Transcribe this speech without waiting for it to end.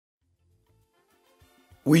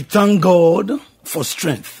We thank God for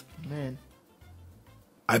strength. Amen.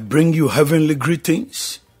 I bring you heavenly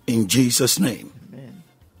greetings in Jesus' name. Amen.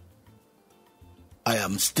 I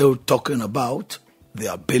am still talking about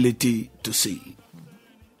the ability to see.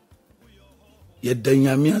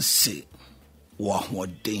 Yedanyamia se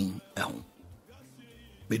wahodin ehun.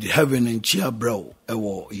 Be the heaven and chia bro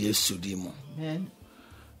ewo Yesu dimo. Amen.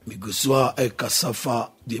 Miguswa e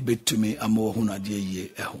kasafa de betumi amo huna de ye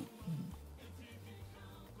ehun.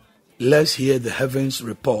 Let's hear the heavens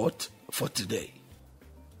report for today.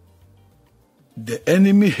 The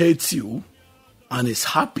enemy hates you and is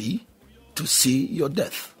happy to see your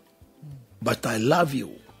death. But I love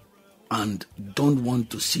you and don't want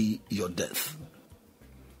to see your death.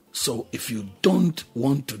 So if you don't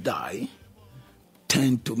want to die,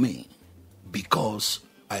 turn to me because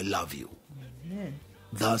I love you. Amen.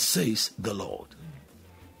 Thus says the Lord.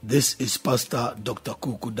 This is Pastor Dr.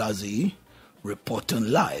 Kuuku Dadzie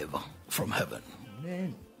reporting live from heaven.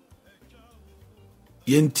 Amen.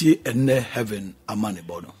 Yenti ene heaven amane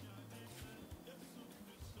bono.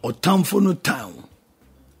 Otamfo no town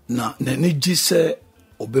na neniji se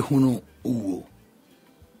obehunu uwo.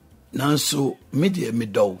 Nanso media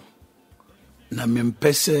medo na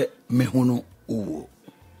mempese mehunu uwo.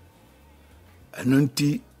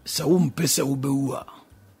 Enunti sa wumpese ubewa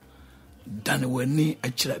dane wani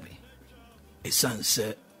achirabi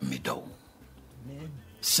esanse medo.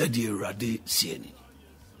 Said ye radi sieni.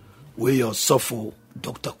 We your suffer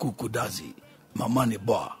Dr. Kuuku Dadzie, Mamani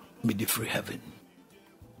Boa, me the free heaven.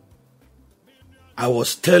 I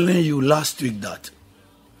was telling you last week that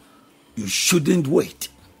you shouldn't wait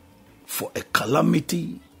for a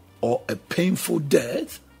calamity or a painful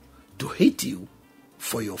death to hit you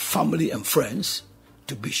for your family and friends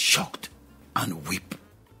to be shocked and weep.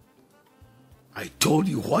 I told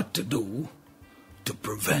you what to do to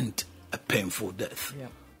prevent a painful death. Yeah.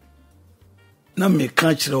 Na me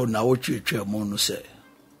kanchira na wotwetwe mo no se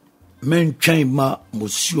men twan ma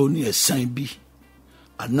musuo ne esan bi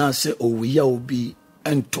anase owuya obi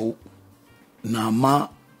ento na ma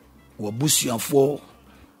wabusuafo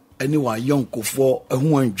ene wa yonkofo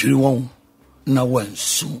ehu andwiri won na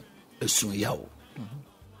wansu esun yawo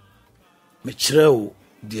me kireo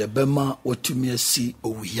de bema wotumi asi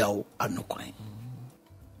owuya anokwan.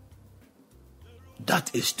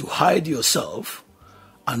 That is to hide yourself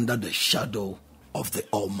under the shadow of the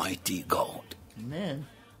Almighty God. Amen.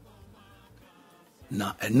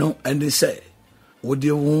 Na eno ene say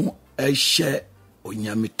wode wo ehye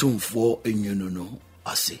onyamitumfo enyunu no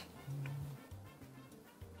ase.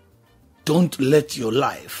 Don't let your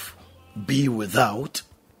life be without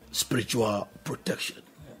spiritual protection.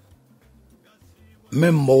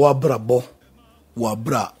 Memmo wabrabo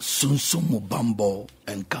wabra sunsumu bambo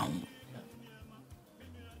enkan.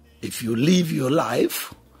 If you live your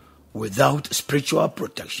life without spiritual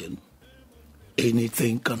protection,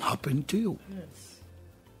 anything can happen to you. Yes.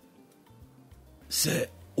 Say,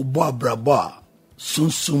 ubo braba,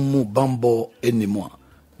 sunsumu bambo anymore,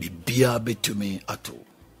 bibia betumi ato.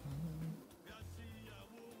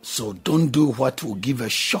 So don't do what will give a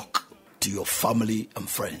shock to your family and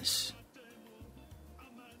friends.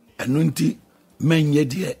 Enunti menye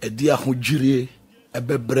die edia hujire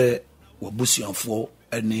ebebre wabusianfo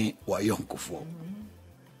ene wayonkofo.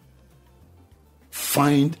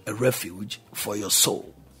 Find a refuge for your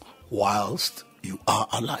soul whilst you are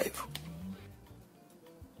alive.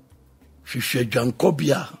 Hwehwe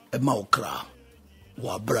dwankobia ema okra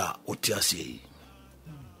wabra otiase.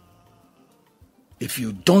 If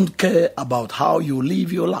you don't care about how you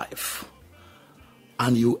live your life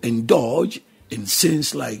and you indulge in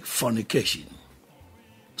sins like fornication,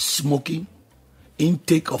 smoking,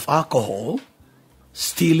 intake of alcohol,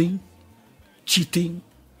 stealing, cheating,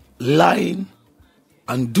 lying,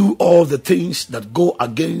 and do all the things that go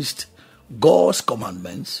against God's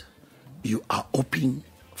commandments, you are open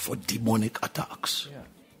for demonic attacks. Yeah.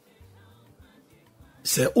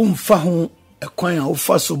 Se umfahu ekwan a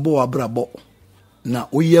ufa so bo abrabo na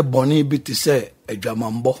uye boni bi te se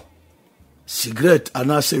adwamambo, cigarette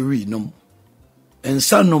anase wi nom,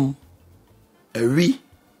 ensanom, ewi,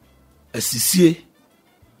 esisie,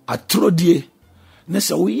 atrodie, ne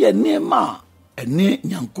se uye nema ene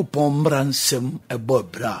nyankopon mransem ebo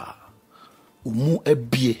bra umu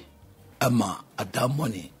ebie ama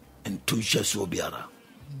adamoni entusias obiara.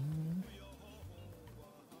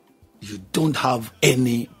 You don't have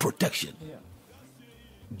any protection. Yeah.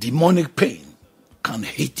 Demonic pain can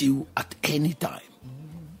hit you at any time.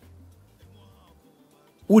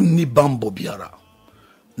 Unni bambo biara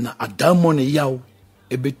na adamoni yaw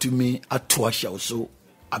ebetumi atoasha so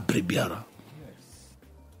abre biara.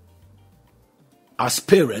 as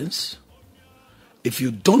parents, if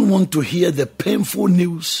you don't want to hear the painful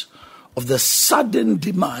news of the sudden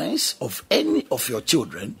demise of any of your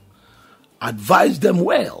children, advise them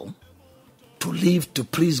well to live to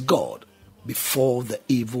please God before the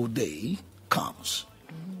evil day comes.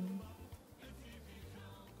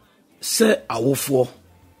 Say awofo,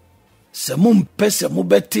 se mumpe se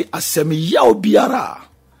mubeti asemi yao biara,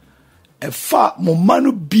 efa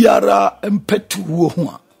mumanu biara empetu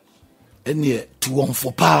uohua, enye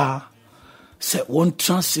tuonfo pa, se won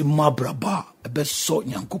transi mabraba ebe so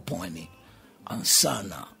nyankopon ani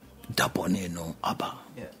ansana dabone no aba.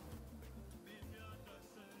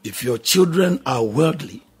 If your children are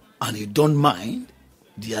worldly and you don't mind,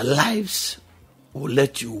 their lives will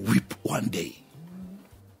let you weep one day.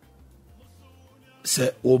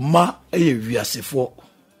 Se oma eye wiasefo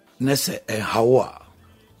ne se hawa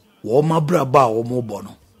wo ma braba wo mo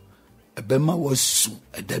bono ebema wasu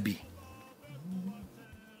edabi.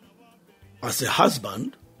 As a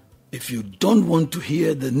husband, if you don't want to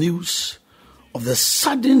hear the news of the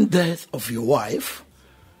sudden death of your wife,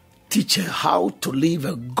 teach her how to live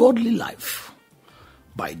a godly life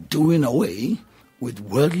by doing away with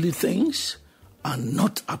worldly things and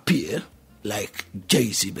not appear like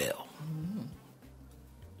Jezebel.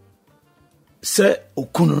 Se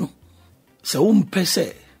okunu se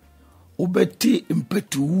umpese ubeti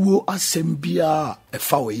impetu uo asembia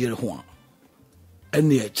efa weyere ho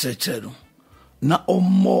ene ekyerɛkyerɛ no na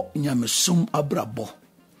ɔmmɔ nyamesum abrabɔ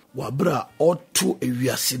wabra ɔto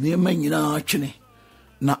ewiase nneɛma nyinaa twene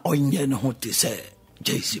na ɔnyɛ ne ho te sɛ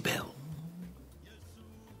Jezebel.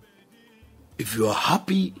 If you are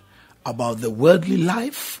happy about the worldly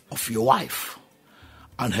life of your wife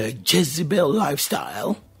and her Jezebel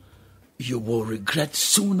lifestyle, you will regret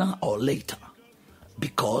sooner or later,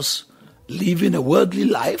 because living a worldly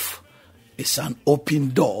life is an open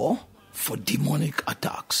door for demonic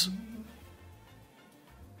attacks.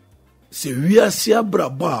 Se wiase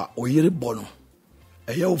abraba oyere bono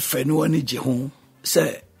eya ofenu ani je ho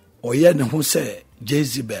se oye ne ho se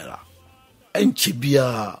Jezebel enchi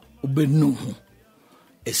bia obenu ho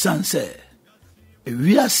esan se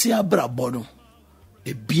wiase abrabo no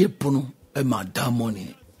ebie pono e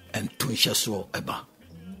madamoni and tunhyeso eba.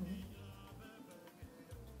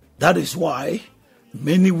 That is why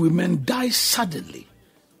many women die suddenly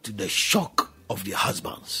to the shock of their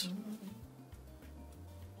husbands.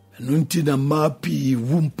 Nunti na mapi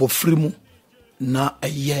wumpo frimu na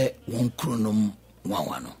eye wonkronom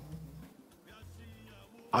wawano.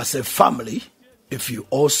 As a family, if you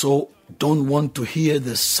also don't want to hear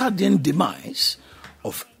the sudden demise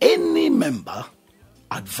of any member,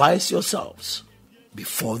 advise yourselves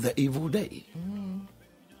before the evil day.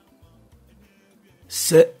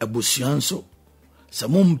 Se ebusianso, se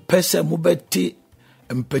mumpese mubeti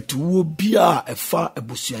empetuwo bia efa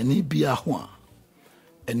ebusiani bia hwa,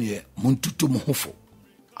 enye muntutu muhufo,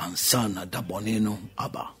 ansana daboneno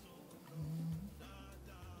aba.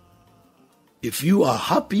 If you are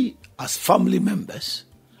happy as family members,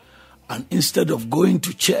 and instead of going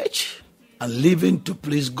to church and living to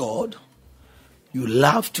please God, you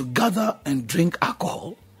love to gather and drink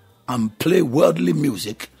alcohol and play worldly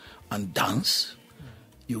music and dance,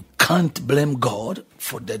 you can't blame God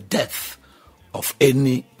for the death of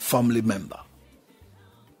any family member.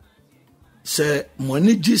 Se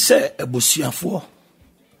moniji se ebusiafo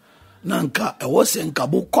nanka ewo se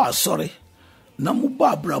nkabo kwa asore na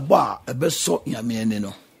muba braba ebeso nyame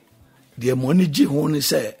no de moniji ho ni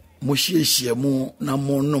se mo hyiehie mu na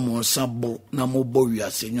mo no mo sabo na mo bo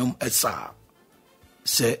wiase nyom esa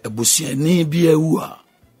se ebusiani bi awu a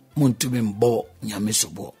montumi mbo nyame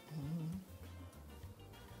sobo.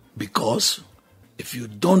 Because if you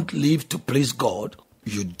don't live to please God,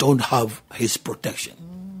 you don't have his protection.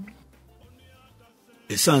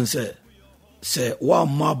 Esan se wa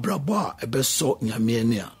ma braba ebeso nyame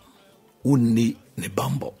ni a unni ne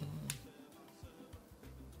bambo.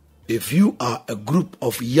 If you are a group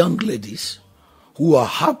of young ladies who are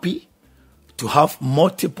happy to have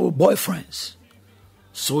multiple boyfriends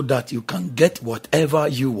so that you can get whatever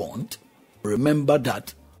you want, remember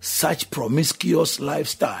that such promiscuous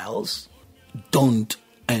lifestyles don't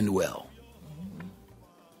end well.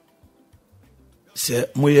 Se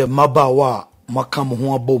moye mabawa makam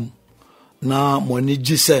ho abom na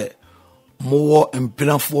moniji se mowo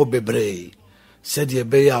empirafo bebre se de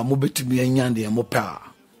be ya mo betumi anya de mo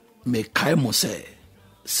pa me kai mo se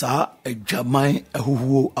sa adwaman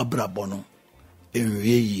ahuhuo abrabono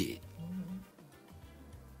enwieye.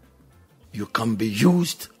 You can be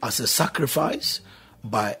used as a sacrifice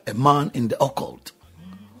by a man in the occult,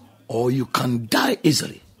 or you can die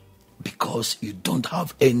easily because you don't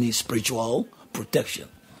have any spiritual protection.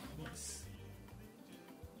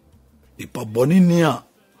 Ipa bonini a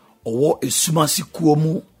owo esumasi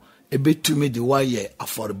kuomu ebetumi de waye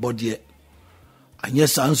aforebode anye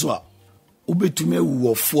sanso a ubetumi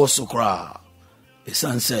wu ofo so kra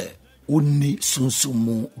esanse unni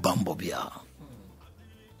sunsumu bambobia.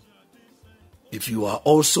 If you are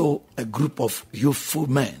also a group of youthful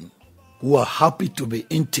men who are happy to be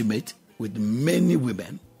intimate with many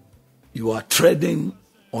women, you are treading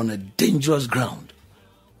on a dangerous ground.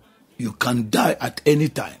 You can die at any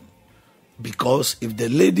time, because if the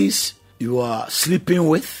ladies you are sleeping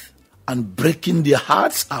with and breaking their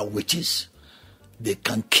hearts are witches, they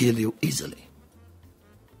can kill you easily.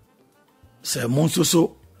 Say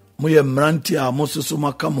monsoso moye mranti a monsoso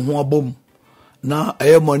makam ho abom na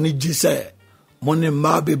ayemoni gi say moni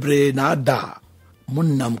ma bebre na ada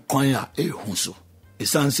munnam kwan a ehunso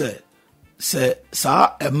esanse se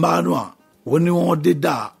sa ema no a woni won de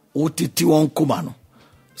da otiti won koma no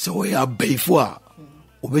se wo ya beifo a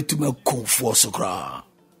obetume konfo sokra.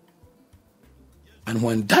 And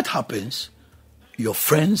when that happens, your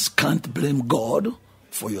friends can't blame God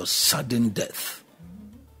for your sudden death,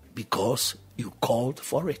 because you called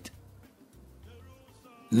for it.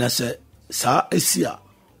 Nase sa esia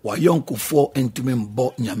wa yonkufo entumi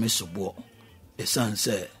mbo nyame sobo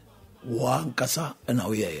esanse wa nkasa na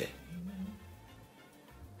oyeye.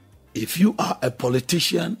 If you are a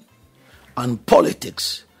politician and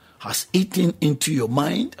politics has eaten into your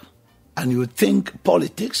mind and you think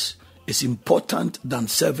politics is important than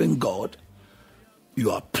serving God, you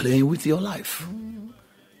are playing with your life,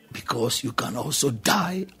 because you can also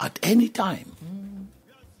die at any time.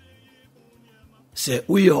 Say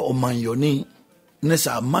we are omanyoni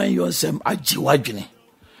nesa amanyo sem ajiwadwene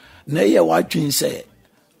na ye wadwen say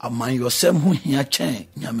amanyo sem ho hia chen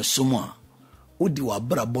nyamesom a odi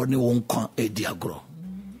wabrabo ne won kwan edi agro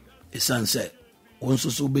esanse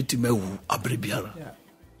wonsoso betimawu abrebiara.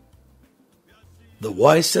 The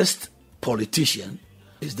wisest politician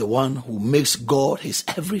is the one who makes God his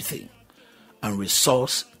everything and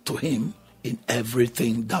resorts to him in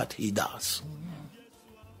everything that he does.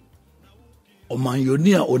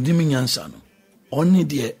 Omanyoni a odimi nyansa no oni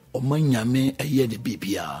de omanyame eye de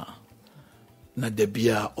bibia na de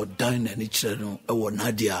bia odan na ni kire no ewo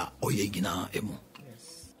nadia oyegina emu.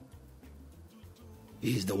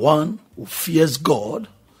 He is the one who fears God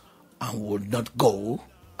and would not go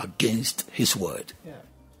against his word.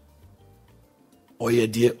 Oye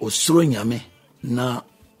de osuro nyame na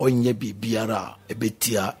onye bibiara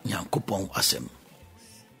ebetia nyankopon asem.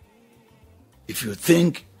 If you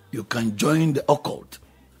think you can join the occult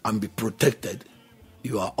and be protected,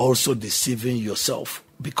 you are also deceiving yourself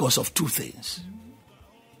because of two things.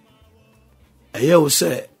 Eye o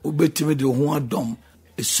se ubetimi de ho adom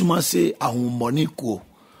esumase ahomoni ko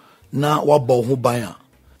na wabɔ ho ban a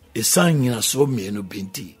esan nyina so mienu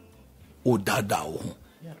binti o dada ho.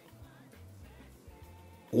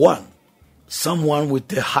 One, someone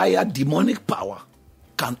with a higher demonic power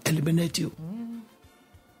can eliminate you.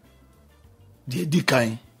 Die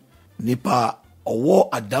dikan nipa owo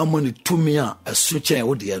adamo ni tumi a esochen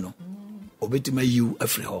wo de no obetima you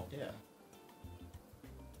afri ho.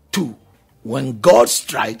 Two, when God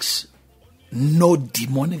strikes, no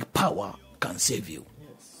demonic power can save you.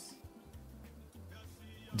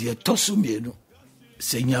 Die tosu mienu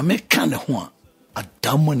se nyame kan ho a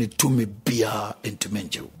adamo ni tumi bia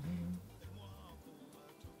entumenjo.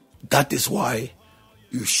 That is why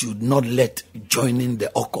you should not let joining the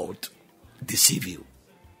occult deceive you.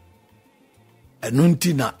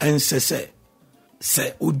 Enunti na ensese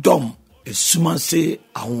se udom esumase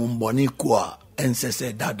ahomboni kwa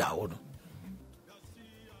ensese dada wono.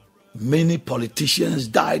 Many politicians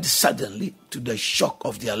died suddenly to the shock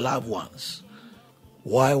of their loved ones.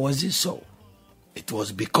 Why was it so? It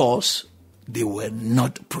was because they were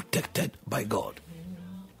not protected by God.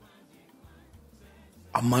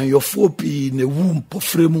 Amanyofo pi ne wu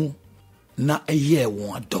mpofremu na eye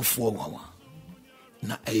won adofo wawa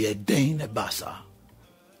na eye den ne basa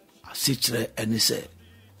asichre enise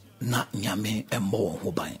na nyame emmo won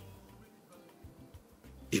ho ban.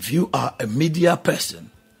 If you are a media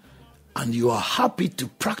person and you are happy to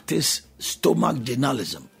practice stomach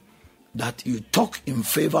journalism, that you talk in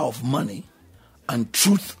favor of money and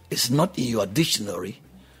truth is not in your dictionary,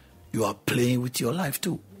 you are playing with your life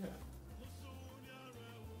too.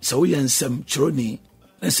 So we ensem churoni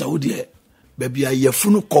and Saudi baby a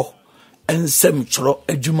yefunu ko ensem churo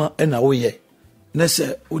adwuma na woye na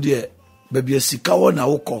se udie baby sikawo na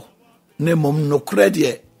woko na mom no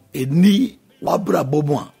krede eni wabrabo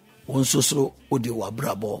mu a wonsosoro odi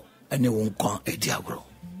wabrabo ene wonkwan edi agro.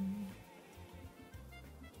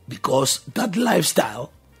 because that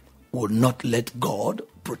lifestyle will not let God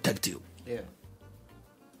protect you. Yeah.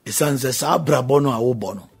 Isan se sa brabono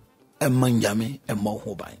awobono emanyame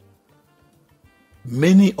emohobai.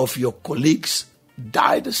 Many of your colleagues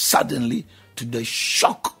died suddenly to the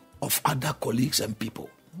shock of other colleagues and people.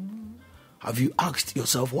 Have you asked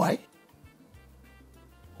yourself why?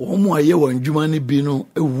 Omo aye wanjuma ni bi no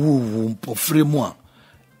ewu mpofre mu a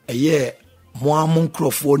eye mo amon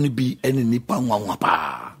krofo ni bi ene nipa nwanwa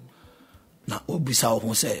pa na obisa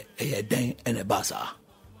ho se eye den ene basa.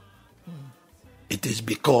 It is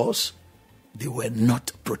because they were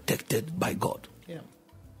not protected by God. Yeah.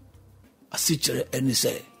 Asichere eni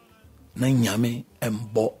se na nyame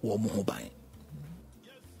embo wo mo ho ban.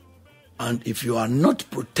 And if you are not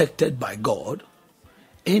protected by God,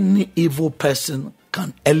 any evil person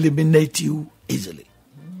can eliminate you easily.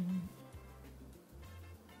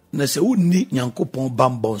 Na se uni nyankopon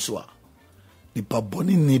bambon so a nipa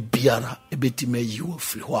boni ni biara ebetime yi wo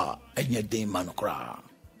firi ho a enye den manokra.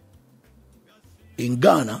 In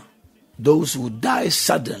Ghana, those who die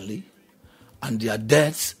suddenly and their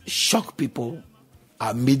deaths shock people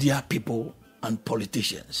are media people and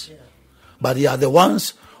politicians. Yeah. But they are the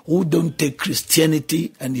ones who don't take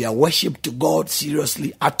Christianity and their worship to God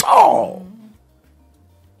seriously at all.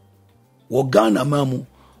 Ghana mamu,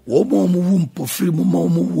 womo wumpo free mu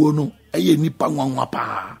wono, eye nipa nwanwa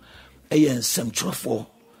pa, eye nsemtrofo,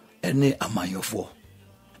 ene amayofo.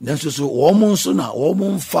 Nanso so womo nso na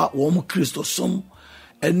womo mfa womo Kristo som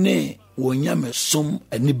ene wonyame som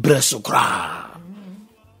ene breso kra.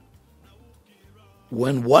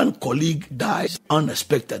 When one colleague dies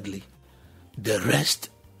unexpectedly, the rest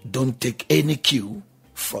don't take any cue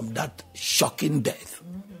from that shocking death.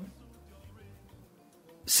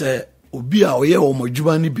 Say obi a oye wo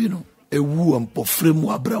modwuma ni bi no ewu ampofre mu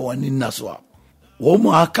abra wani naso a wo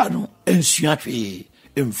mo aka no ensua hwe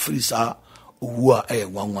emfrisa owu a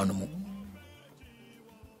wanwan mu.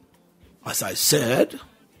 As I said,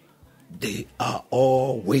 they are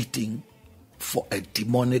all waiting for a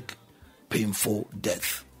demonic, painful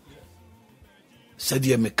death. Said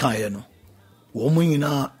ye mekaye no wo mo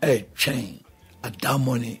nyina twɛn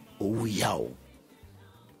adamoni owu yawo.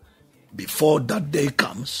 Before that day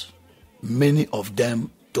comes, many of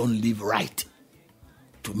them don't live right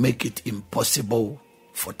to make it impossible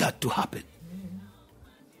for that to happen.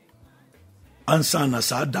 Ansa na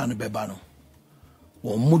sa dan beba no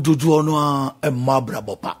wo mududu ono a emabra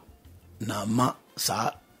bopa na ma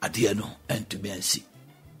sa ade no entumi ansi.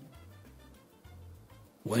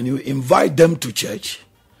 When you invite them to church,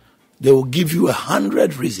 they will give you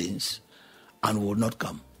 100 reasons and will not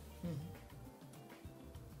come.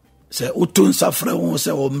 Say utun safre won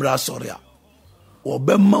se omra soria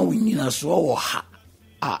obemma winyina so wo ha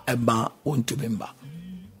a eba onto member.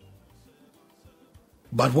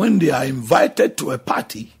 But when they are invited to a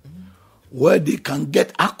party where they can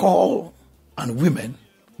get alcohol and women,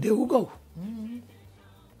 they will go.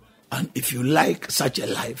 And if you like such a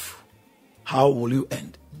life, how will you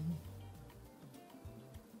end?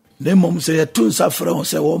 Nemom se tun safre on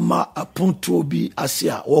se wo ma apunto bi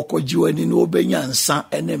asia wo kojiwani no obenya nsa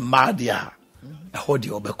ene madia ehodi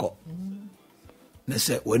obeko ne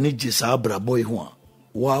se woni gisa brabo ihu a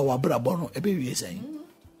wa brabo no ebe wie sen.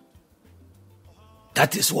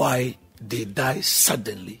 That is why they die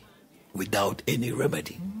suddenly without any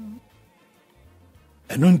remedy.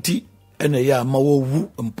 Enunti ene ya ma wo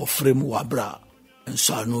wu mpofrem wa bra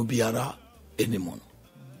enso anu biara enimono.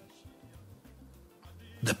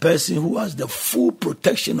 The person who has the full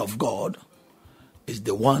protection of God is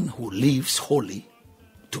the one who lives holy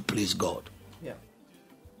to please God. Yeah.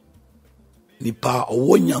 Nipa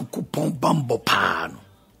owo nyankopon bambo pa no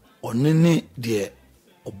onene de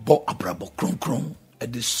obo abrabo kronkron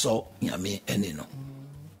ediso nyame ene no.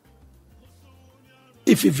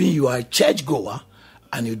 If even you are a church goer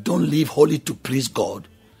and you don't live holy to please God,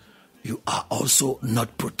 you are also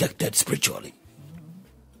not protected spiritually.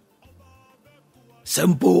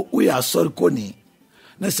 Simple, we are sorry koni.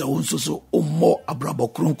 Nese unsoso ummo abrabo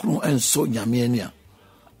krunkrum enso nyamienia.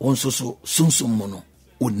 Unsoso sunsumuno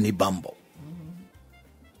unibambo.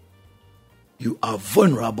 You are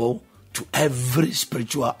vulnerable to every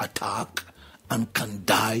spiritual attack and can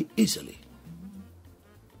die easily.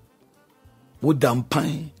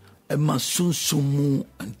 Wodampai ema sunsumu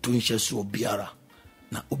antunshe so biara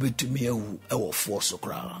na obetumi ewu ewo force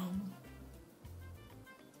okra.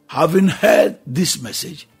 Having heard this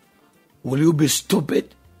message, will you be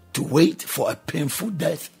stupid to wait for a painful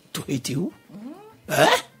death to hit you?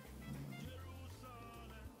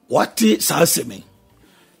 What is asking?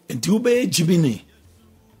 Nti ube jibini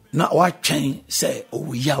na watchen say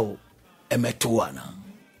owiyao emetoana.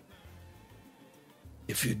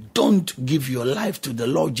 If you don't give your life to the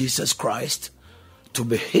Lord Jesus Christ to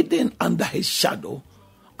be hidden under his shadow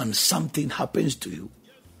and something happens to you,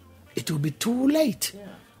 it will be too late. Yeah.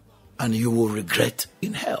 And you will regret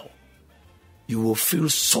in hell. You will feel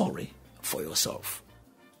sorry for yourself.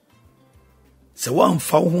 Se wa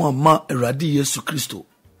mfa ho ama Awurade Yesu Kristo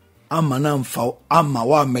ama na mfa ama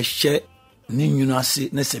wa mehye ni nyunase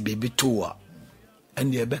na se bibi toa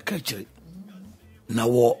ene e beka kire na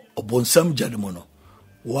wo obonsam gyademo no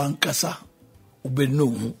wankasa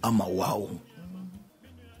ubenu ama wawo.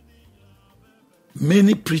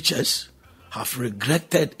 Many preachers have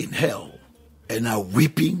regretted in hell and are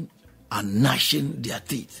weeping and gnashing their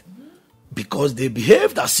teeth because they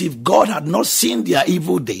behaved as if God had not seen their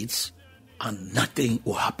evil deeds and nothing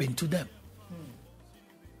will happen to them.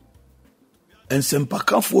 And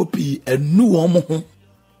sempakafo pi enu omo ho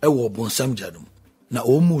e wo bonsam gyadom na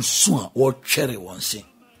omu so a wo twere wonse.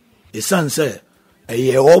 Esan se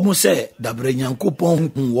eye omo se dabre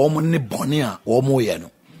Nyankopon hu wo mo ne bone a wo mo ye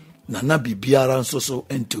no. Nana bibiara nso so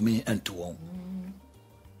entumi entuwon.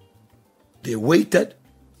 They waited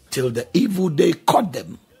till the evil day caught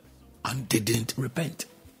them and didn't repent.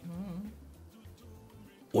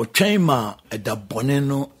 Ochema eda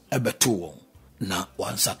boneno ebetuwo na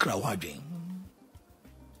wansakra wadwen.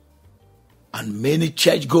 And many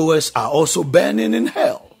churchgoers are also burning in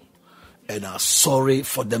hell and are sorry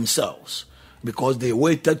for themselves because they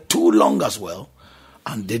waited too long as well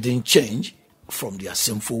and didn't change from their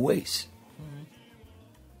sinful ways.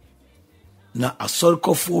 Na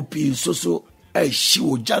asorkofo pi so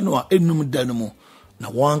shiwo janwa enum danmu na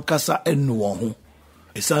wankasa enu won ho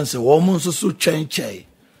esanse wo mo so chenche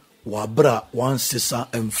wabra wan sisa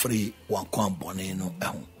emfree wan kwan bone no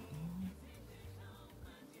ehun.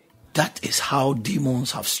 That is how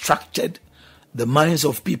demons have structured the minds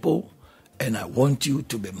of people, and I want you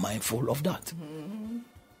to be mindful of that.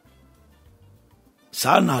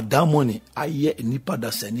 Sana damoni aye nipa da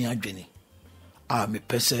sani adwene a me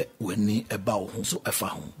pese weni eba wo ho so efa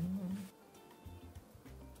ho.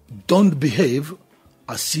 Don't behave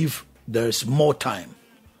as if there is more time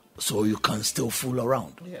so you can still fool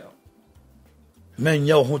around. Yeah. Men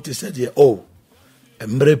ya ho te said oh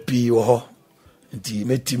emre pi wo ho nti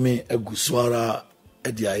metime aguswara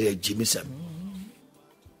e dia ye jimisem.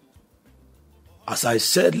 As I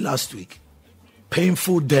said last week,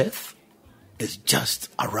 painful death is just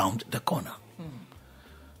around the corner.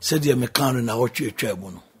 Said ye mekano na otwe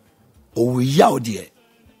twebo no. O wi yaw de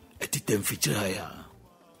etitem fichira ya.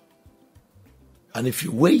 And if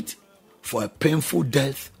you wait for a painful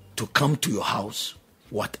death to come to your house,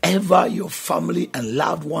 whatever your family and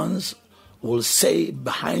loved ones will say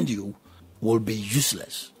behind you will be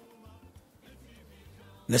useless.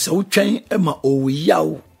 Nesa utwen ema o wi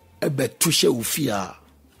yaw ebetushe ufia.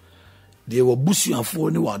 De wo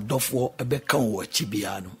busuafo ne wadofo ebeka wo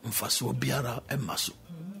achibia no mfaso biara emaso.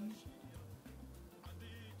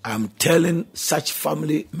 I'm telling such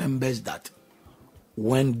family members that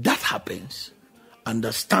when that happens,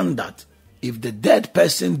 understand that if the dead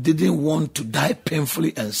person didn't want to die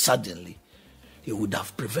painfully and suddenly, he would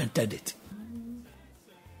have prevented it.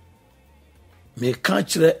 Me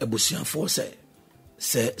kanchre ebusuafo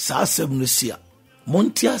se sa asem no sia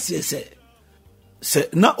montia se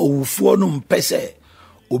na owufuo no mpese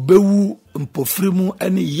obewu mpofrimu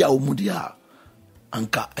ene ya omudia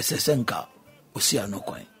anka esesenka osia no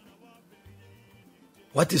kwan.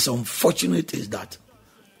 What is unfortunate is that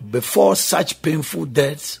before such painful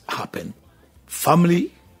deaths happen,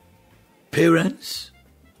 family, parents,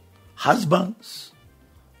 husbands,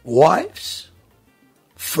 wives,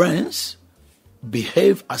 friends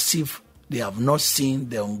behave as if they have not seen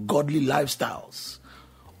the ungodly lifestyles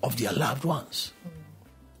of their loved ones.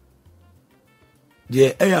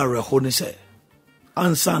 The era honi se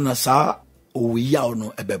ansa na sa owiya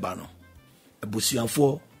no ebeba no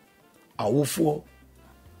ebusuanfo awofo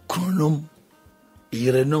kronom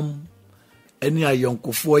irenom eni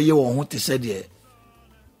ayonkofo ye won ho te se de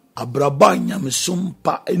abraba nyamesom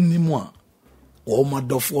pa enimu a o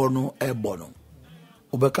madofo no ebo no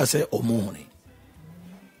obeka se omohuni.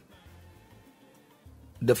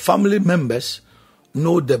 The family members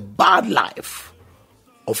know the bad life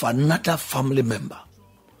of another family member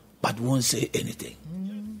but won't say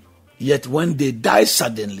anything. Yet when they die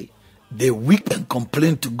suddenly, they weep and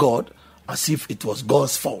complain to God as if it was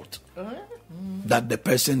God's fault that the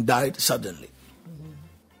person died suddenly.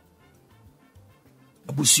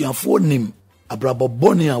 Abusuafo nim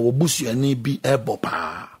abrabobone a wobusuani bi ebo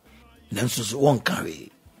pa nanso so won kawe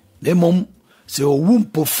nemom se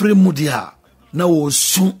owumpo fremu dia na wo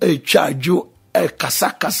sun etwadwo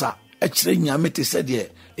kasa kasa kire nyame te se de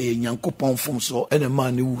e Nyankopon fom so ene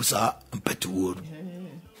man ni wu sa mpetuwo.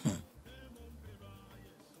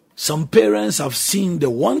 Some parents have seen the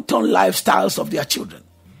wanton lifestyles of their children,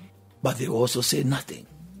 but they also say nothing.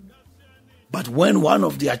 But when one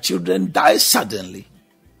of their children dies suddenly,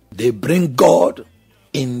 they bring God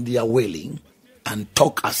in their wailing and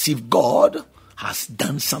talk as if God has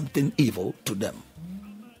done something evil to them.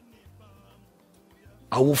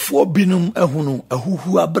 Awufo binum ehunu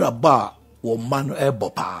ehuhu abraba wo manu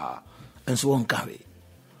ebopa enso won kawe.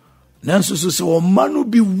 Nanso so se wo manu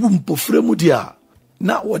bi wu mpofremu dia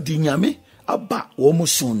na wodi nyame aba wo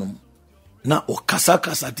musonum na o kasa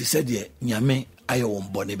te se de nyame aye wo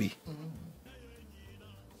mbone bi.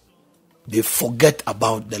 They forget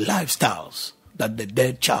about the lifestyles that the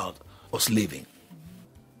dead child was living.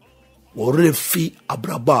 Worefi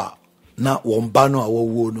abraba na wombano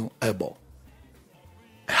awowo no ebo.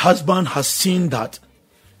 A husband has seen that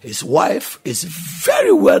his wife is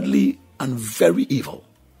very worldly and very evil,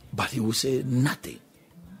 but he will say nothing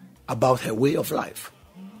about her way of life.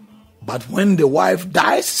 But when the wife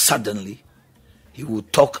dies suddenly, he will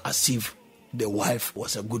talk as if the wife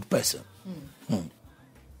was a good person.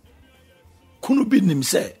 Kunu bi nim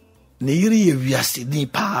se ne yiri ye wiase ni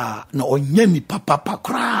pa na onye ni papa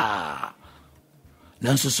kra.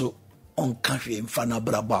 Nanso so on kanhwe mfa na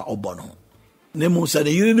braba obono. Ne mo se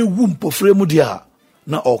ne yiri ni wu mpofre mu dia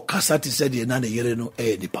na o kasa ti se de na ne yiri no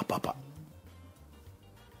ni papa.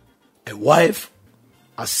 A wife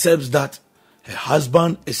accepts that her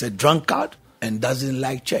husband is a drunkard and doesn't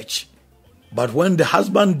like church. But when the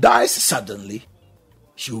husband dies suddenly,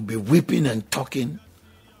 she will be weeping and talking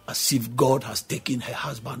as if God has taken her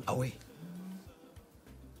husband away.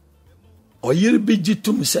 Oyiri biji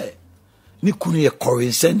tum se ni kunu ye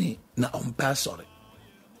korinseni na ompa sore.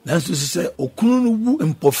 Nanso se okunu no wu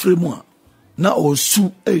mpofre mu a na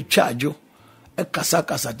osu etwajo e kasa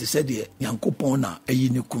te se de Nyankopon na eyi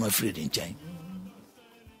ni kunu afre de nchen.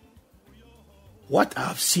 What I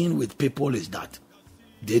have seen with people is that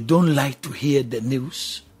they don't like to hear the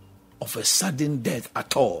news of a sudden death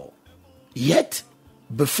at all. Yet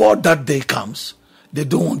before that day comes, they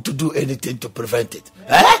don't want to do anything to prevent it.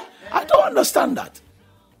 I don't understand that.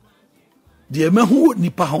 The mehu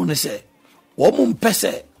nipa hone se, womu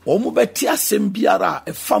mpese, womu beti asem biara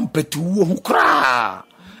e fam petu wo kra.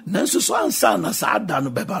 Nanso so ansa na sa ada no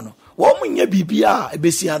beba no. Womu nye bibia e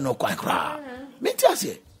besi ano kwan kra. Menti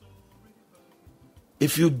ase.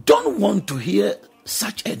 If you don't want to hear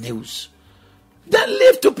such a news, then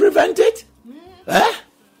live to prevent it.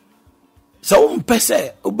 So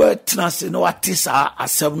mpese ube transe no atisa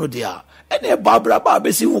asem no dia ene babra ba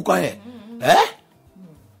besi hu kwan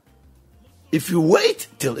If you wait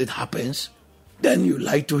till it happens, then you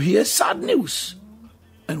like to hear sad news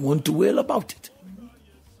and want to wail about it.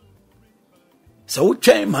 So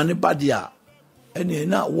chen mane badia ene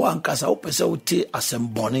na wankasa upese uti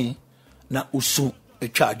asem boni na usu e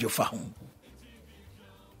charge of home.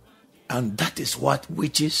 And that is what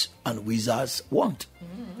witches and wizards want.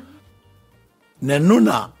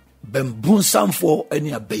 Nenuna bembun for any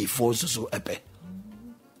abeifo so epe.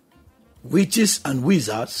 Witches and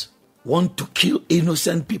wizards want to kill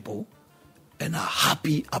innocent people and are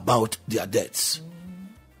happy about their deaths.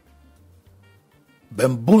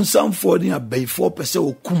 Bembun for any abeifo pese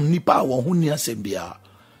okum nipa wa huni asembia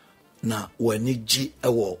na weniji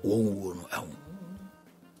ewo wonwu no ehun.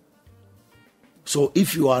 So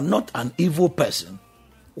if you are not an evil person,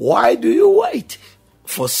 why do you wait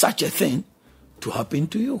for such a thing to happen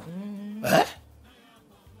to you?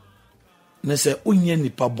 Nese unye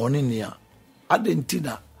nipa boni niya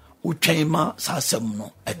adentina uchema sasem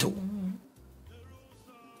no eto.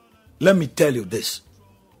 Let me tell you this.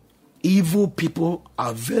 Evil people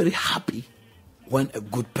are very happy when a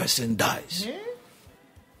good person dies.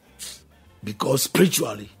 Because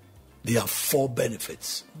spiritually, there are 4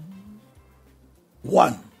 benefits.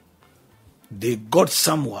 1, they got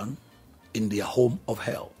someone in their home of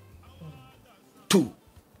hell. 2,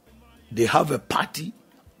 they have a party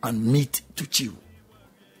and meat to chew.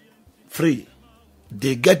 3,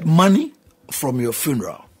 they get money from your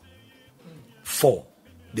funeral. 4,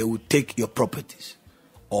 they will take your properties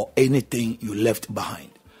or anything you left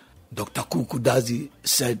behind. Dr. Kuuku Dadzie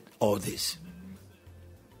said all this.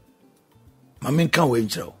 Mamin kan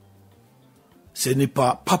wenchro. Se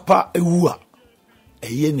nipa papa ewua.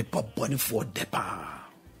 Eye nipa boni for depa.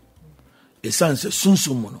 Esan se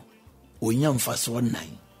sunsumu no. Onya mfaso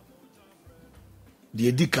nan.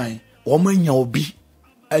 Die dikan omo nya obi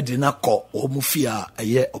edi na kɔ omo fia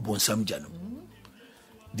eye obonsam gya no.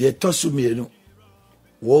 Die tosu mienu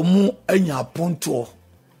womu anya ponto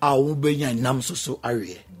a wo benya nam soso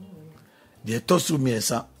awe. de tosu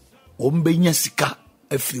miensa ombenya sika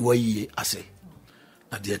afiri waye ase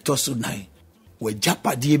na de tosu nine we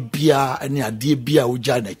japade bia ene ade bia wo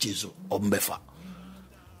ja na chizo ombefa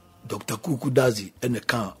Dr. Kuuku Dadzie ene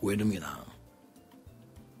kan we no mina.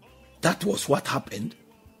 That was what happened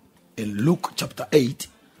in Luke chapter 8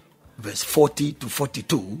 verse 40 to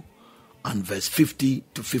 42 and verse 50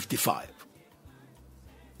 to 55.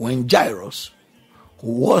 When Jairus,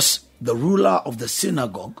 who was the ruler of the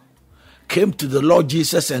synagogue, came to the Lord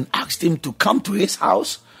Jesus and asked him to come to his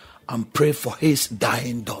house and pray for his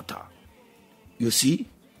dying daughter. You see,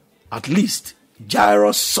 at least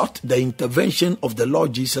Jairus sought the intervention of the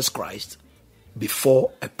Lord Jesus Christ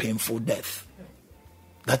before a painful death.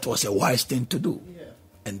 That was a wise thing to do.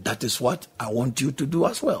 And that is what I want you to do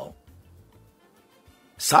as well.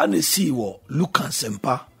 Sane si wo Luka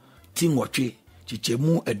Sempa Tinwotwe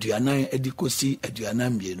chichemu aduanan edikosi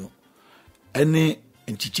aduanan mienu. Ene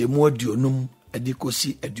nchichemu aduonum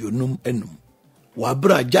edikosi aduonum enum.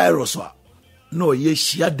 Wabra Jairus wa no ye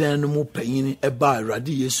hia dan no mu panyin eba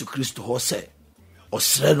Awurade Yesu Kristo ho se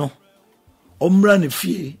osre no omra ne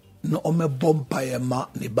fie na omebɔ mpae ma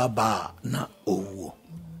ne baba na owuo.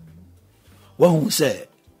 Wahun se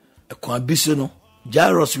ekwan biso no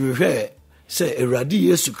Jairus wehwe se Awurade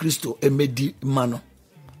Yesu Kristo emedi ma no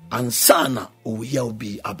ansana owuya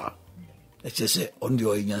obi aba. Eche se ondi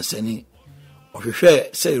oyansani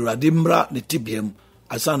ohwehwe se Awurade mra ne tibiem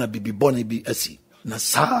asana bibi bone bi asi na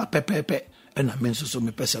sa pepepe ena menso so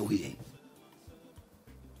me pesa wi.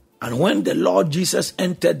 And when the Lord Jesus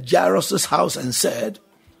entered Jairus' house and said,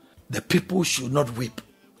 "The people should not weep,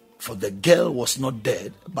 for the girl was not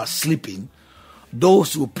dead, but sleeping,"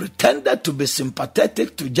 those who pretended to be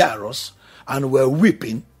sympathetic to Jairus and were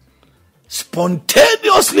weeping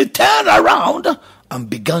spontaneously turned around and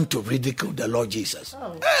began to ridicule the Lord Jesus.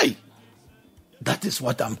 Oh. Hey! That is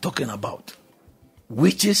what I'm talking about.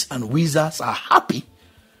 Witches and wizards are happy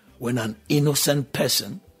when an innocent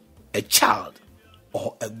person, a child,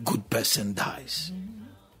 or a good person dies.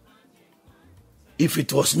 If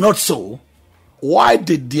it was not so, why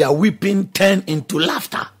did their weeping turn into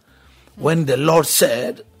laughter when the Lord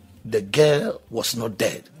said the girl was not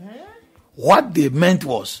dead? What they meant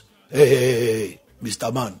was, hey,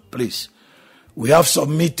 Mr. Man, please, we have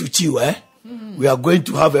some meat to chew, We are going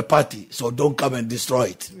to have a party, so don't come and destroy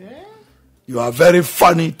it. You are very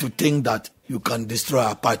funny to think that you can destroy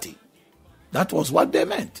a party. That was what they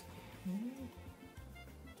meant.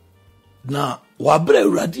 Now, wabre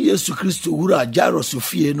Awurade Yesu Kristo wura Jairus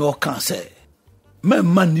fie no kan se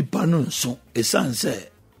memma nipa no nso esan se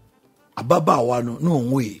ababaawa no no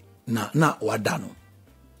onwe na wada no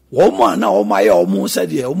wo mo na wo maye wo mo se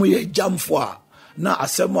de wo mo ye jamfo a na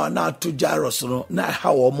asemo na to Jairus no na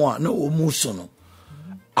ha wo mo na wo mu so no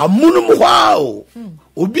amunu mu ha o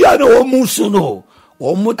obi a na wo mu so no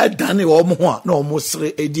wo mo adane wo mo ho a na wo mo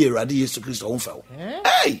sere edi Awurade Yesu Kristo wo mfa wo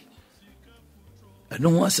hey. I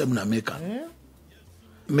don't want some America.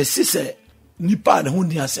 Me sise nipa ne ho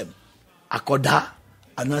ni asem. Akoda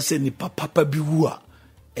anase nipa papa bi wu a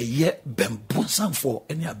eye bembonsanfo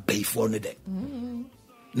ene abaifo ne de.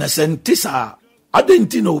 Na sentisa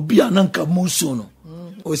adenti na obi ananka muso no.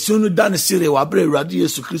 Osu no dan sire wa bra Awurade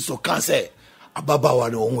Yesu Kristo Kaase ababawa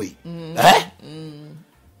ne onwe.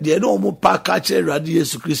 De no mo pa ka che Awurade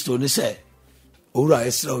Yesu Kristo ni se ora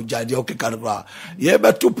esra ojade okekanwa ye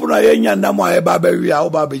betupuna ye nyanda mo ye baba wi a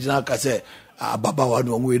oba begina ka se ababawa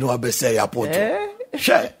no onwe no abese ya ponto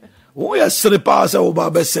she wo ye sere pa se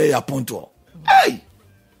oba abese ya ponto hey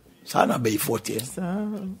sana be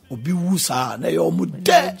 40 obi wu sa na ye omu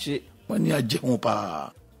de wani aje ho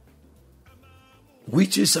pa.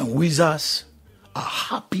 Witches and wizards are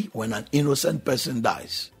happy when an innocent person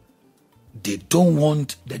dies. They don't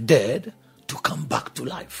want the dead to come back to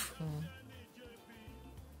life.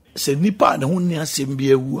 Se nipa ne ho ne asem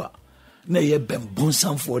bi ewu a na ye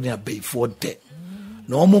bembonsanfo ne abaifo de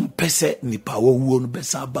na omo mpese nipa wo no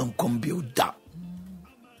besa bankom bi oda.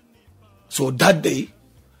 So that day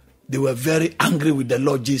they were very angry with the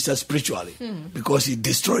Lord Jesus spiritually because he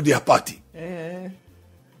destroyed their party. And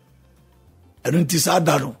until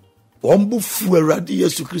sadano ombu fu Awurade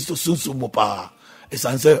Yesu Kristo sunsu mo pa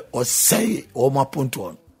esanse o say o ma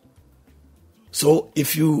ponto. So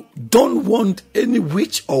if you don't want any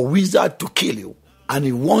witch or wizard to kill you, and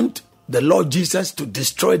you want the Lord Jesus to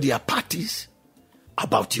destroy their parties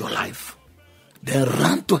about your life, then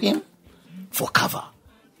run to him for cover.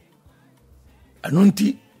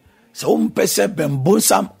 Anunti, sa umpese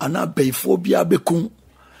bembonsam ana beifobia bekun,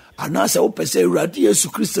 ana sa umpese Awurade Yesu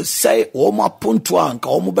Kristo say oma pontua anka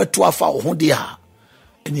omo beto afa ohode ha,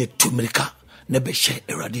 ene tumirika ne behye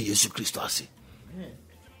Awurade Yesu Kristo ase.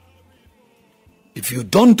 If you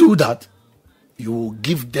don't do that, you will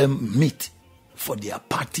give them meat for their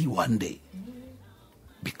party one day,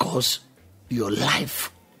 because your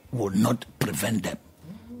life will not prevent them.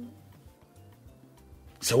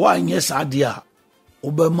 So why yes idea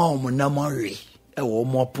obema omunamari e wo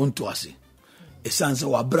mo punto ase esanse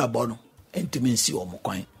wa brabono entimi nsi o mo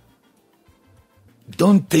kwan.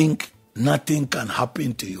 Don't think nothing can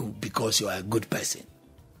happen to you because you are a good person.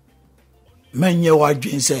 Menye wa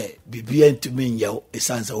dwen say bibia entimi nyeo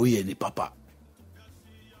esanse wo ye ni papa.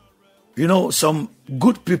 You know, some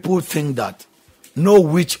good people think that no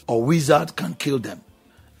witch or wizard can kill them.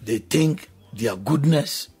 They think their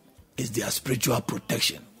goodness is their spiritual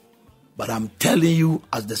protection. But I'm telling you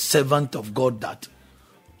as the servant of God that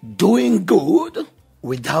doing good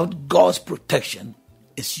without God's protection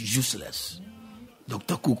is useless.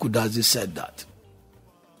 Dr. Kuuku Dadzie said that.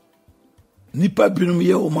 Nipa binum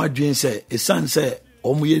ye omadwen say esan say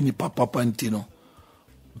omuye nipa papa ntino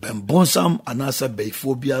bembonsam anasa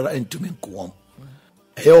beifo biara entumi nkom.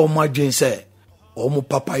 Eye omadwen say omu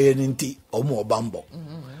papa ye nti omu obambo.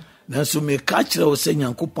 Nanso me ka kire wo se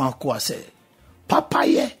Nyankopon akwa se papa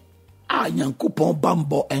ye a Nyankopon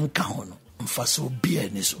bambo enka ho no mfaso bia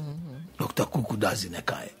ni so. Dr. Kuuku Dadzie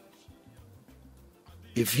nekai.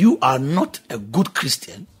 If you are not a good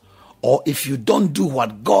Christian, or if you don't do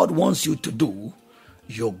what God wants you to do,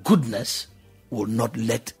 your goodness will not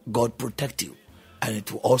let God protect you, and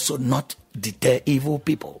it will also not deter evil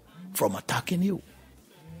people from attacking you.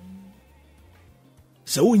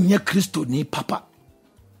 So unye Kristo ni papa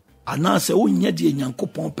ana se unye die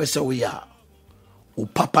Nyankopon pese wo ya o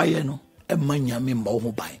papa ye no e manyame mba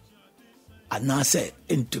ho ban ana se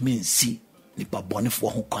entumi nsi nipa bonefo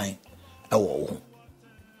ho kwan e wo ho.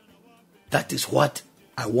 That is what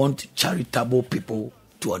I want charitable people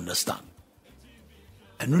to understand.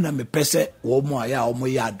 And when me pese wo mo aya o mo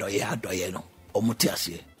ya adoye no o mo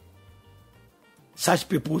tiase. Such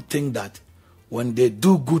people think that when they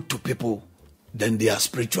do good to people, then they are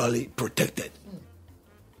spiritually protected.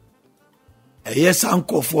 Yes,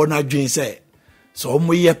 uncle for na dream say so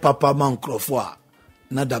mo ye papa man krofo a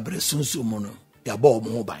na dabre sunsu mo no ya ba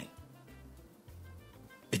mo ban.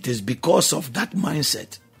 It is because of that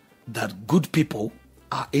mindset that good people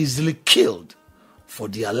are easily killed for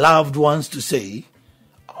their loved ones to say,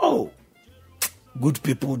 oh, good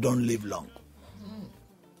people don't live long.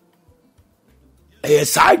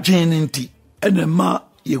 Yes, I inti enema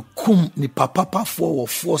ye kum ni papa for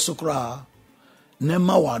sokra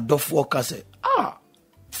nema wa dofo kase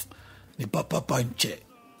ni papa nche.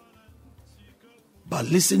 But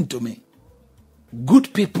listen to me,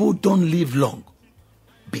 good people don't live long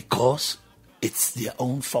because it's their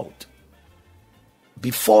own fault.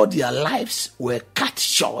 Before their lives were cut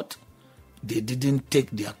short, they didn't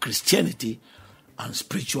take their Christianity and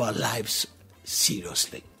spiritual lives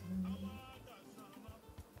seriously.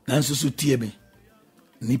 Nanso so tie me,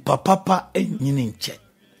 ni papa enyini nche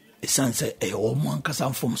esanse wo mo ankasa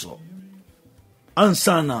mfom so.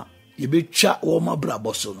 Ansana yebetwa wo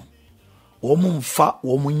mabrabo so no. Wo mo mfa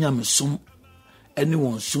wo mo nyamesum ene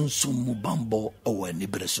won sunsum mu bambo owo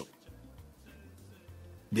anibre so.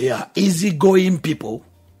 They are easygoing people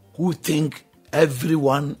who think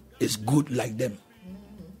everyone is good like them.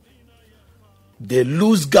 They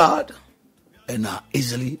lose God and are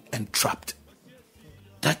easily entrapped.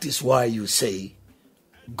 That is why you say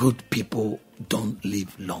good people don't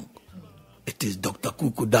live long. It is Dr.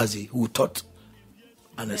 Kuuku Dadzie who taught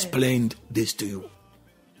and explained this to you.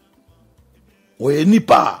 Oye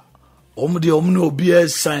nipa omde omne obi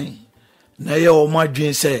sign na ye o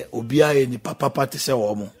madwen se obi aye ni papa te se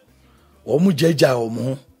wo mo jeja wo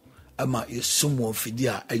mo ama yesum wo fidi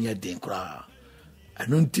a enya den kra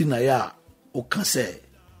anu nti na ya o ka se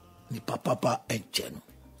ni papa enche no.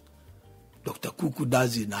 Dr. Kuuku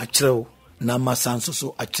Dadzie na achrew na masanso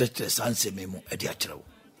so achreche sanse memo e di achrew.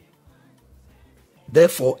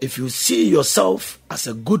 Therefore, if you see yourself as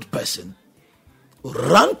a good person,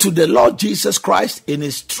 run to the Lord Jesus Christ in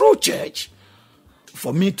his true church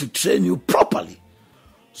for me to train you properly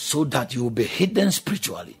so that you will be hidden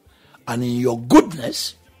spiritually, and in your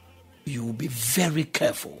goodness you will be very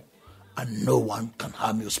careful and no one can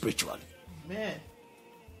harm you spiritually. Amen.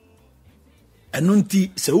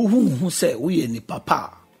 Enunti se uhu se uye ni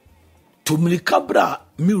papa tumlikabra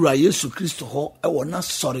mira Yesu Kristo ho ewo na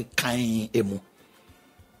sori kan emu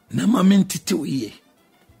na mamentiti uye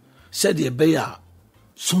said ye beya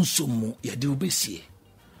sunsumu yede ubesie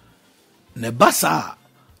ne basa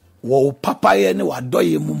wo papa ye ne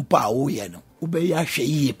wadoye mu mpa wo ye no ubeya hwe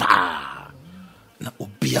yi pa na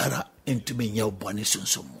obiara entumi nya obone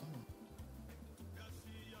sunsumu.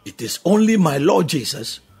 It is only my Lord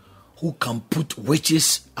Jesus who can put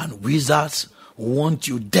witches and wizards who want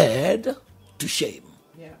you dead to shame.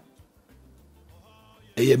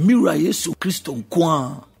 A mirror Yesu Christo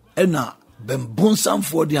Kwan ena bembonsam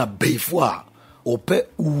for the abefo a ope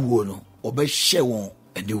uwo no obe shewon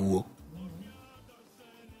eni uwo.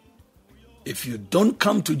 If you don't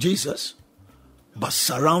come to Jesus but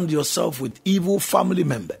surround yourself with evil family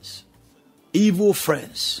members, evil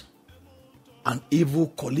friends, and evil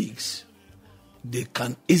colleagues, they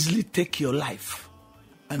can easily take your life.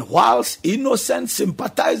 And whilst innocent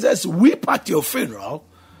sympathizers weep at your funeral,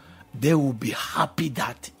 they will be happy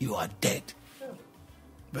that you are dead.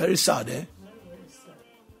 Very sad, eh?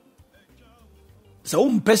 So,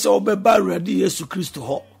 umpesa obeba ready Yesu Christo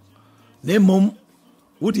ho. Nemom,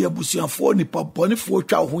 wudi abusuafo nipa bɔnefoɔ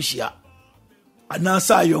twa wo ho hyia.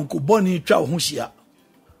 Anaasɛ ayɔnko bɔne twa wo ho hyia.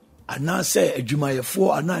 Anaasɛ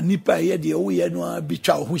adwumayɛfoɔ ana nipa ɛyɛ deɛ woyɛ no a bi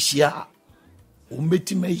twa wo ho hyia.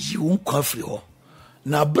 Umbɛtumi ayi wo nkwa firi hɔ.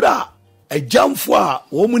 Na bra agyamfo a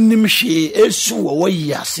wɔn nim hwee esu wɔ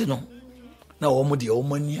wɔyi ase no. Na wɔn deɛ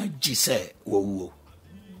wɔn ani agye sɛ wɔwuo.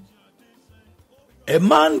 A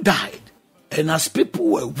man died, and as people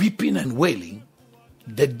were weeping and wailing,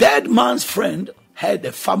 the dead man's friend heard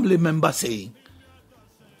a family member saying,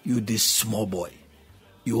 "You this small boy,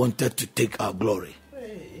 you wanted to take our glory.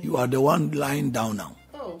 You are the one lying down now.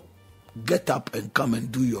 Get up and come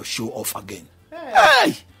and do your show off again."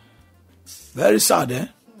 Hey! Very sad, eh?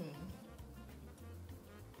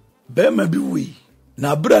 Bema bi wi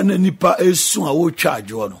na bra na nipa esu a wo twa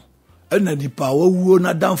adwo no. Ena nipa wawuo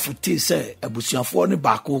na danfo ti se abusuafo ne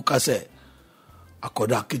baako ka se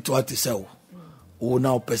akoda kitwa ti se wo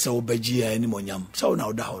na opese wo bagi ya ni monyam se wo na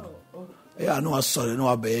wo da ho no e ya no asore no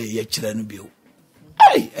abaye ye kire no bio.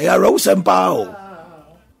 Hey, e ya rawo sempa o.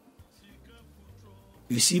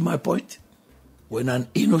 You see my point? When an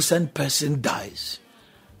innocent person dies,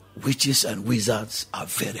 witches and wizards are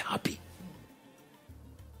very happy.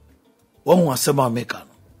 One was a maker.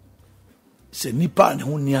 Se nipa ne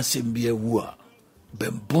ho ni asem bi awu a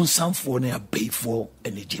bembonsamfo ne abefo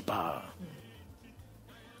ene jipa.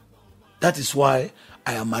 That is why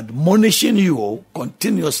I am admonishing you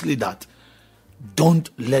continuously that don't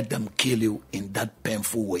let them kill you in that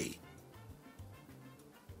painful way.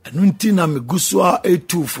 Anunti na megusua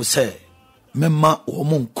etu fo se mema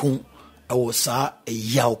womonku ewo sa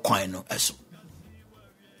eyaw kwan no eso.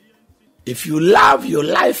 If you love your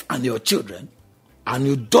life and your children, and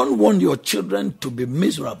you don't want your children to be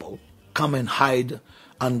miserable, come and hide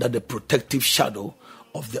under the protective shadow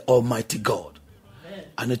of the Almighty God. Amen.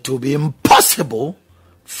 And it will be impossible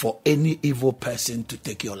for any evil person to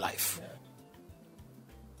take your life.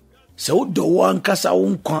 So do one kasa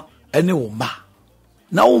unkwa ene uma.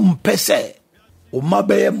 Na umpese uma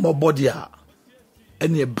beye mobodia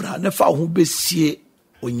ene bra nefa ho besie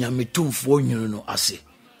onyametumfo onwunu no ase.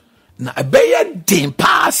 Na ebeye din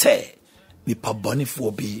pa se nipa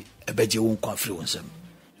bɔnefoɔ bi ɛbɛgye wo nkwa firi wo nsam.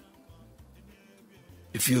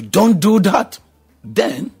 If you don't do that,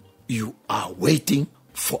 then you are waiting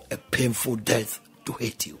for a painful death to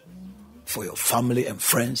hate you, for your family and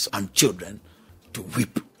friends and children to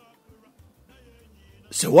weep.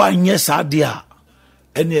 So why yes adia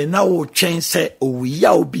ene na wo twɛn sɛ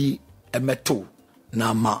owuya obi ɛmɛto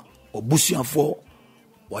na ma obusuafo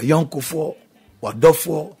wa yonkofo wa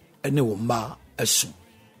dɔfo ene wo ma ɛso.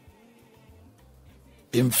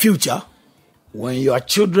 In future, when your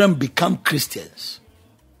children become Christians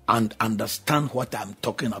and understand what I'm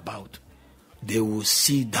talking about, they will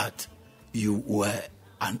see that you were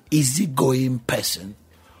an easygoing person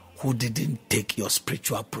who didn't take your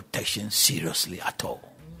spiritual protection seriously at all.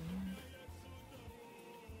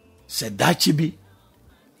 Sedachibi,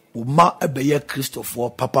 uma ebeye Christopher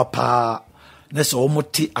papa nese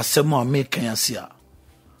omuti asemo ameka yasia.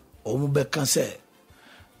 Omu beka se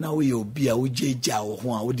na we obi a wojeja wo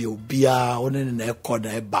ho a wo de obi a woni ne na ekọ na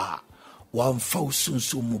eba wan fa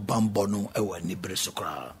usunsu mu bambo no e wani bre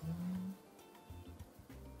sokra.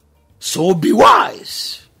 So be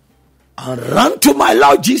wise and run to my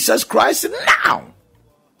Lord Jesus Christ now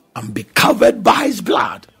and be covered by his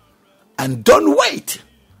blood, and don't wait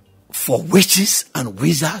for witches and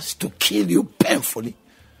wizards to kill you painfully,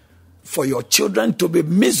 for your children to be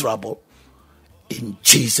miserable. In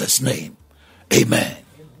Jesus' name, amen.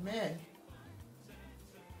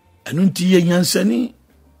 Anunti ye nyansani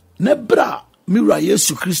ne bra mira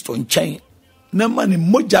Yesu Kristo nkyɛn na ma ne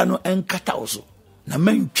mogya no enkata wo so na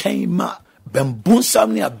mentwɛn ma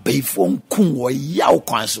bembonsam ne abeifo nkun wo yaw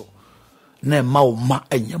kwan so na ma wo ma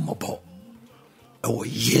anyamɔbɔ ɛwɔ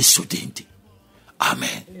Yesu dinti.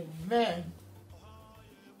 Amen. Amen.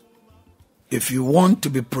 If you want to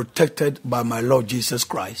be protected by my Lord Jesus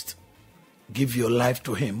Christ, give your life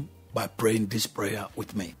to him by praying this prayer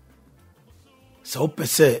with me. So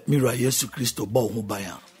pese mira Yesu Kristo ba ho ban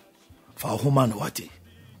a fa ho ma no wate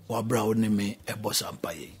wa bra wo ne me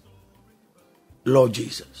ebosampaye. Lord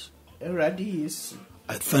Jesus,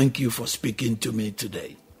 I thank you for speaking to me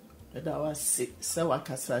today. I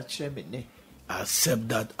accept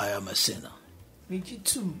that I am a sinner.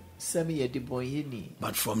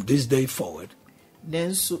 But from this day forward,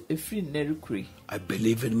 I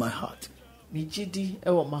believe in my heart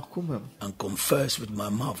and confess with my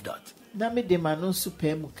mouth that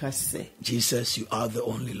Jesus, you are the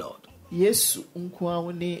only Lord.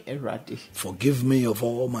 Forgive me of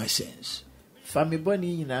all my sins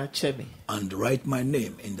and write my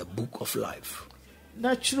name in the book of life.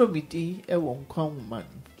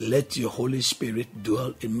 Let your Holy Spirit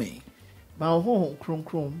dwell in me, and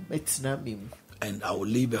I will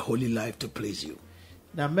live a holy life to please you.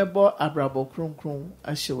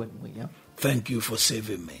 Thank you for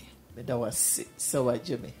saving me.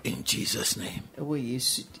 In Jesus' name.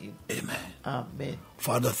 Amen. Amen.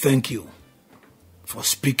 Father, thank you for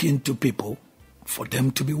speaking to people for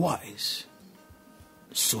them to be wise,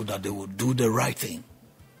 so that they will do the right thing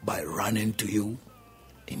by running to you.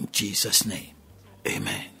 In Jesus' name.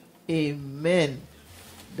 Amen. Amen.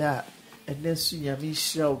 That and then soon yami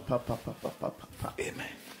shall papa.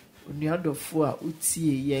 Amen. Unyadofua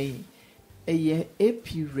utie yen eye AP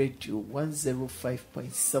Radio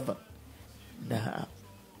 105.7 na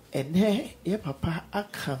ene ye papa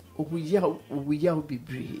aka obuya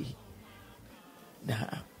bibiri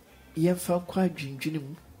na ye fa kwa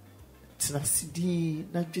dwindwinemu tenasidi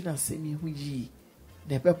na dwena semi hu yi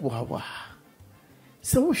na beboawa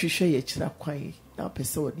so wo hwehwe ye kira kwan na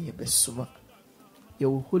pese woni ye besoma ye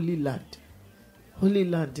Holy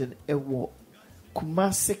Land ewo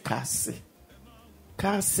Kumasi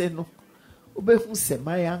Kaase no obehu se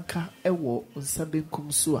mayanka ewo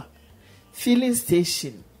nsabenkum so a filling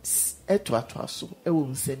stations etwatwa ewo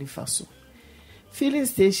nsanifa so filling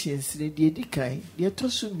stations ne de dikan de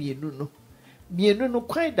toso mienu no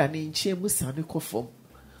kwan da ne nche musane kofom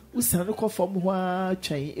ho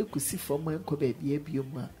atwan ekusi fom enko ba bia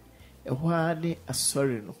biom a ehwa ne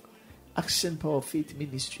asori no Action Power of Faith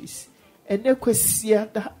Ministries ene kwasia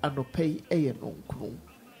da anopai eye no nkru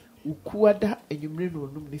ukuada enwumre no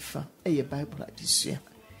onum nifa eye Bible adisua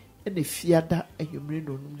ene fiada enwumre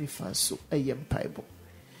no onum nifa so eye Bible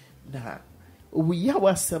na owuya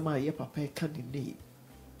wasama ye papa ka ne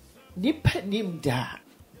nipa nim da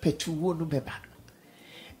petuwo no beba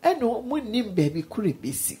eno munim baby kure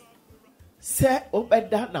besi se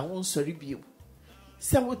obeda na won sori biu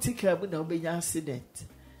se wotika mu na obenya accident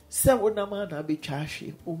se wonama na betwa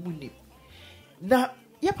ahwe omunim na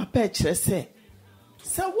ye papa kire se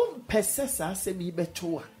wo mpese sa asem yi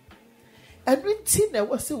beto a enu nti na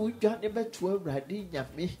wo se wodwa ne beto awurade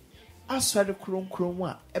nyame asɔre kronkron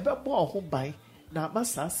a ebɛbɔ ho ban na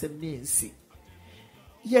amasa asem ne nsi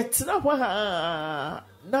yɛtena hɔ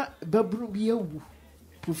na baburu bi awu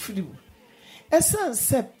pofirimu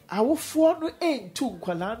esanse awofo no entu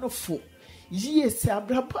nkwala no fo yie se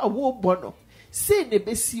abraba awobɔ no se ne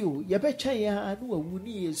besi o yɛbɛtwa ya no awu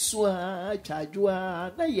ni yesu a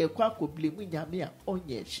twadwoa na yɛkwa koblemu nyame a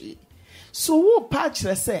ɔnyɛ hwe so wo pa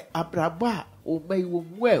kyerɛ sɛ abraba o mai wo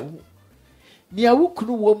mwahu ni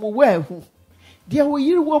awukunu wo mu wahu dia wo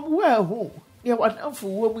yiri wo mu wahu ni wanamfo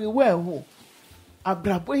wo mu wahu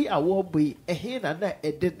abrabo yi awo boy ehe na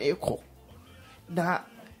ede na ekɔ na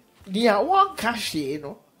ni awon ka hwe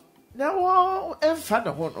no na wo emfa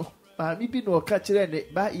na ho no ma mi bi no ka kire ne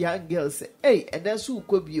ba young girls hey ene so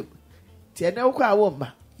ukobiem ti ene ukɔ awo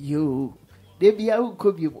ma yo de bia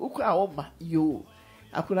ukobiem ukɔ awo ma yo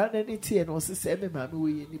akura na ne tie no se se me ma me wo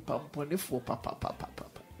yi ni pamponefo papa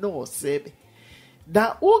no se be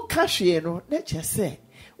da o ka hwe no na kyese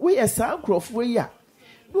we yesa nkrofo yi a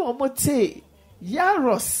no omote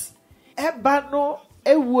Yaros eba no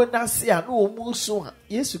ewo na se a no omu so a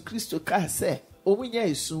Yesu Kristo Kaase omunya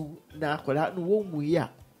esu na akola no wo mu ya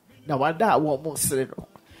na wada wo mo sere no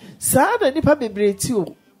saa da nipa bebreti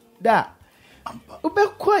o da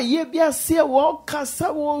ubekwa ye bia se wo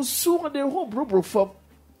kasa wo su de ho brobro fam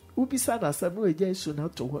ubisa na asam no eja esu na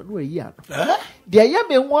to ho no eyi ano de ya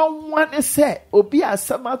me nwanwa ne se obi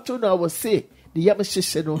asam ato na wo se the yam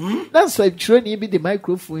sheshe no that's why training be the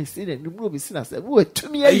microphone in and no be seen as we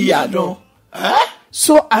tumi ayi no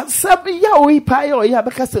so ansabi ya we pa ya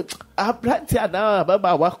because abranti ana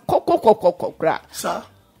baba wa kokokokokra sir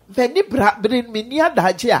veni bra brin me ni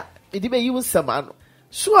adaje a me di be yi nsama no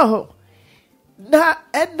so aho na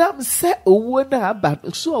enam se owo na aba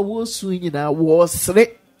so owo su nyina wo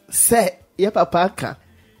sre se ya papa ka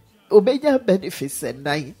obenya benefits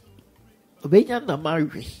nine obenya na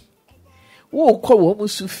marry wo kɔ wo mu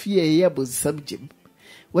so fie ye bonsam gem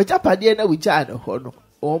waja pade na wugya ne ho no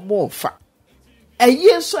o mo fa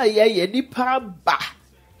eye so ye nipa ba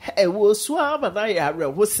e wo so ama na ya re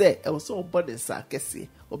wo se e wo so body sa kese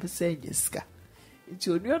obese nyeska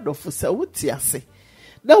nti onu adofo se wuti ase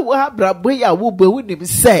na wo abrabo ya wo ba wunim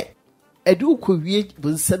se edu kowie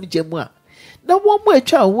bonsam gem a na wo mo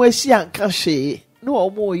atwa ho ahia anka hwe na wo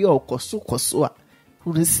mo ye okoso a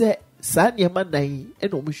hunu se saa niema nan e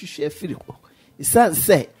na mo hwehwe afiri ho isan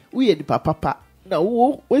se wo ye ni papa na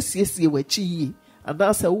wo wasiesie wachi yi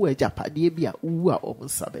anasa wo ajapade bi a wo a o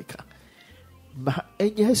sabeka ma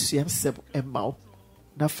enye asuam seb emaw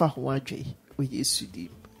na fa ho adwe o Yesu dim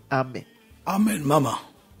amen. Amen. Mama,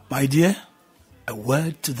 my dear, a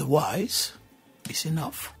word to the wise is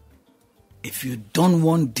enough. If you don't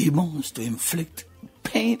want demons to inflict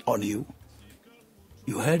pain on you,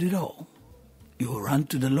 you heard it all. You run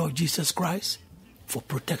to the Lord Jesus Christ for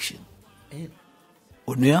protection. Amen.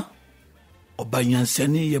 Onua,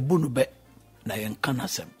 obanyansani yebunu be na yenkana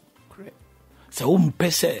sem. Correct. Se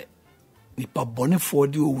umpese nipa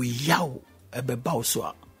bonefo di o yaw ebeba wo so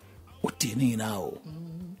a otini na o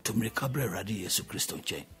to mrekabre radi Yesu Kristo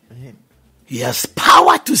nchen. Amen. He has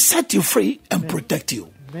power to set you free and protect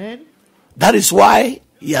you. Amen. That is why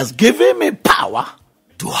he has given me power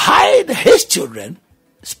to hide his children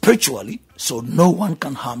spiritually so no one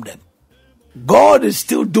can harm them. God is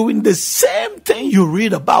still doing the same thing you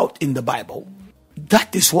read about in the Bible.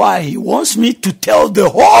 That is why he wants me to tell the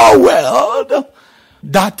whole world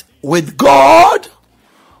that with God,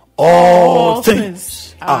 all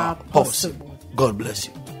things are possible. God bless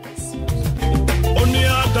you.